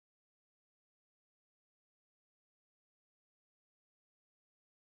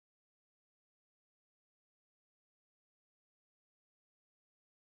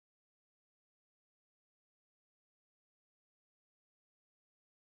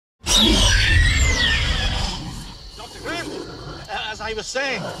I was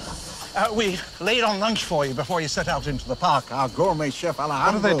saying, we laid on lunch for you before you set out into the park. Our gourmet chef,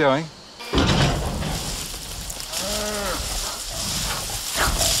 Alejandro. What are they doing?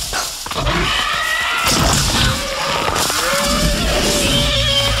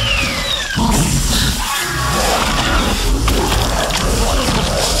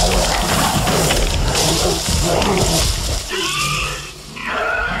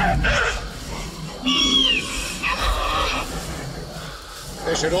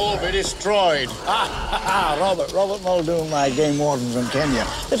 They should all be destroyed. Robert Muldoon, my game warden from Kenya.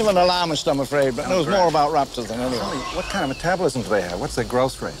 Bit of an alarmist, I'm afraid, but knows more about raptors than anyone. What kind of metabolism do they have? What's their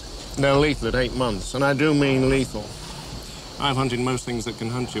growth rate? They're lethal at 8 months, and I do mean lethal. I've hunted most things that can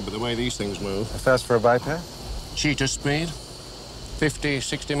hunt you, but the way these things move... Fast for a biped? Cheetah speed, 50,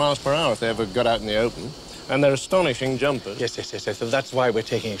 60 miles per hour if they ever got out in the open. And they're astonishing jumpers. Yes. So that's why we're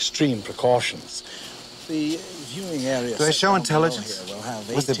taking extreme precautions. The viewing area... Do they show intelligence?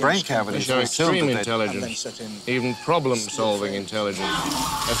 With the brain cavity? They show extreme intelligence, even problem-solving intelligence,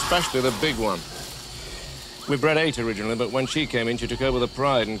 especially the big one. We bred 8 originally, but when she came in, she took over the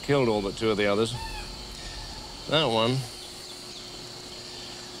pride and killed all but 2 of the others. That one,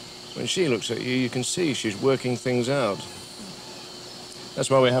 when she looks at you, you can see she's working things out. That's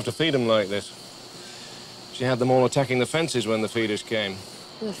why we have to feed them like this. She had them all attacking the fences when the feeders came.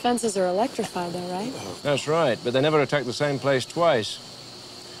 The fences are electrified, though, right? That's right, but they never attacked the same place twice.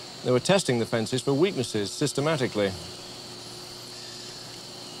 They were testing the fences for weaknesses systematically.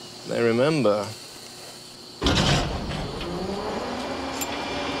 They remember.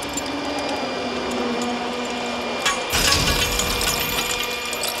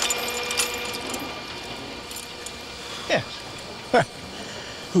 Yes.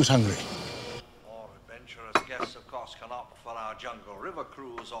 Who's hungry? More adventurous guests, of course, can opt for our jungle river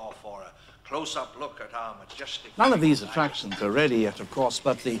cruise or for a close-up look at our majestic... None of these attractions are ready yet, of course,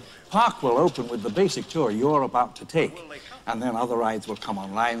 but the park will open with the basic tour you're about to take. And then other rides will come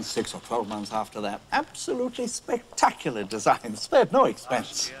online 6 or 12 months after that. Absolutely spectacular designs, spared no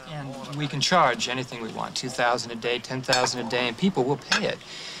expense. And we can charge anything we want, $2,000 a day, $10,000 a day, and people will pay it.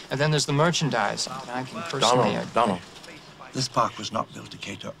 And then there's the merchandise. I can personally... Donald, this park was not built to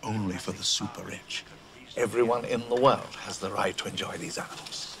cater only for the super rich. Everyone in the world has the right to enjoy these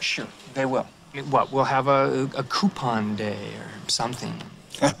animals. Sure, they will. What, we'll have a coupon day or something.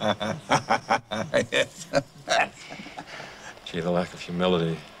 Yes. Gee, the lack of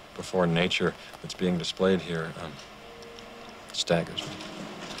humility before nature that's being displayed here staggers me.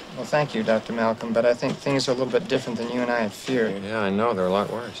 Well, thank you, Dr. Malcolm, but I think things are a little bit different than you and I had feared. Yeah, I know. They're a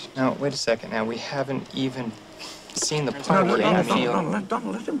lot worse. Now, wait a second. Now, we haven't even seen the park yet.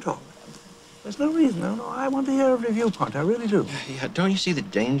 Donald, let him talk. There's no reason. No, I want to hear every viewpoint. I really do. Yeah, don't you see the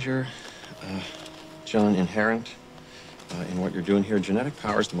danger, John, inherent in what you're doing here? Genetic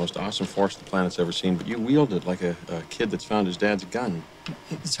power is the most awesome force the planet's ever seen, but you wield it like a kid that's found his dad's gun.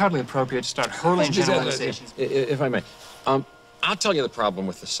 It's hardly appropriate to start hurling generalizations. If I may, I'll tell you the problem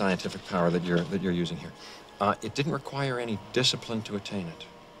with the scientific power that you're using here. It didn't require any discipline to attain it.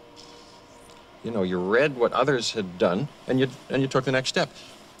 You know, you read what others had done, and you took the next step.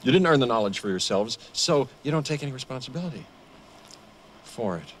 You didn't earn the knowledge for yourselves, so you don't take any responsibility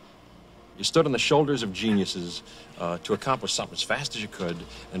for it. You stood on the shoulders of geniuses to accomplish something as fast as you could,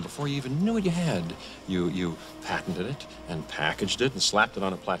 and before you even knew what you had, you patented it and packaged it and slapped it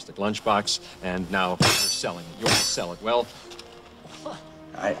on a plastic lunchbox, and now you're selling it. You want to sell it. Well,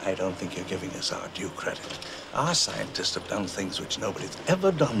 I don't think you're giving us our due credit. Our scientists have done things which nobody's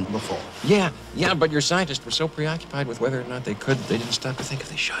ever done before. yeah, but your scientists were so preoccupied with whether or not they could, they didn't stop to think if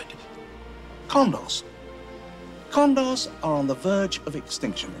they should. Condors. Condors are on the verge of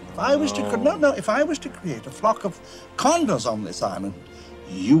extinction. If I was to if I was to create a flock of condors on this island,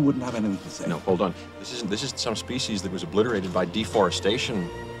 you wouldn't have anything to say. No, hold on. This isn't some species that was obliterated by deforestation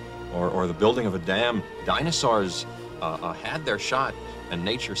or the building of a dam. Dinosaurs had their shot, and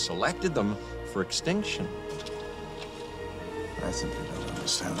nature selected them for extinction. I simply don't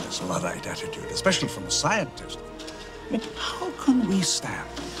understand this Luddite attitude, especially from a scientist. I mean, how can we stand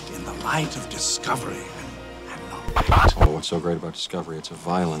in the light of discovery and not? Oh, what's so great about discovery? It's a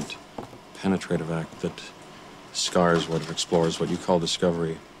violent, penetrative act that scars what it explores, what you call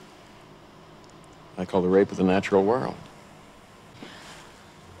discovery. I call the rape of the natural world.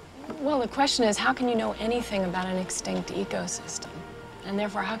 Well, the question is, how can you know anything about an extinct ecosystem? And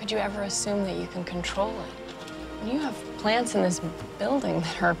therefore, how could you ever assume that you can control it? You have plants in this building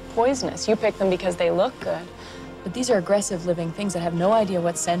that are poisonous. You pick them because they look good. But these are aggressive living things that have no idea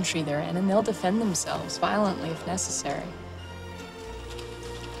what century they're in, and they'll defend themselves violently if necessary.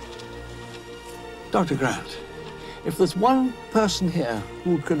 Dr. Grant, If there's one person here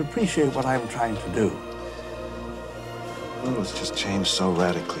who could appreciate what I'm trying to do. The world has just changed so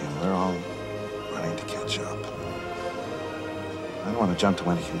radically, and we're all running to catch up. I don't want to jump to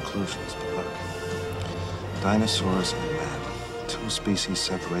any conclusions, but look. Dinosaurs and man, two species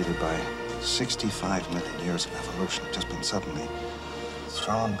separated by 65 million years of evolution, have just been suddenly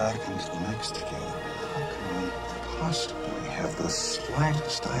thrown back into the mix together. How can we possibly have the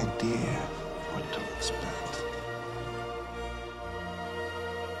slightest idea what to expect?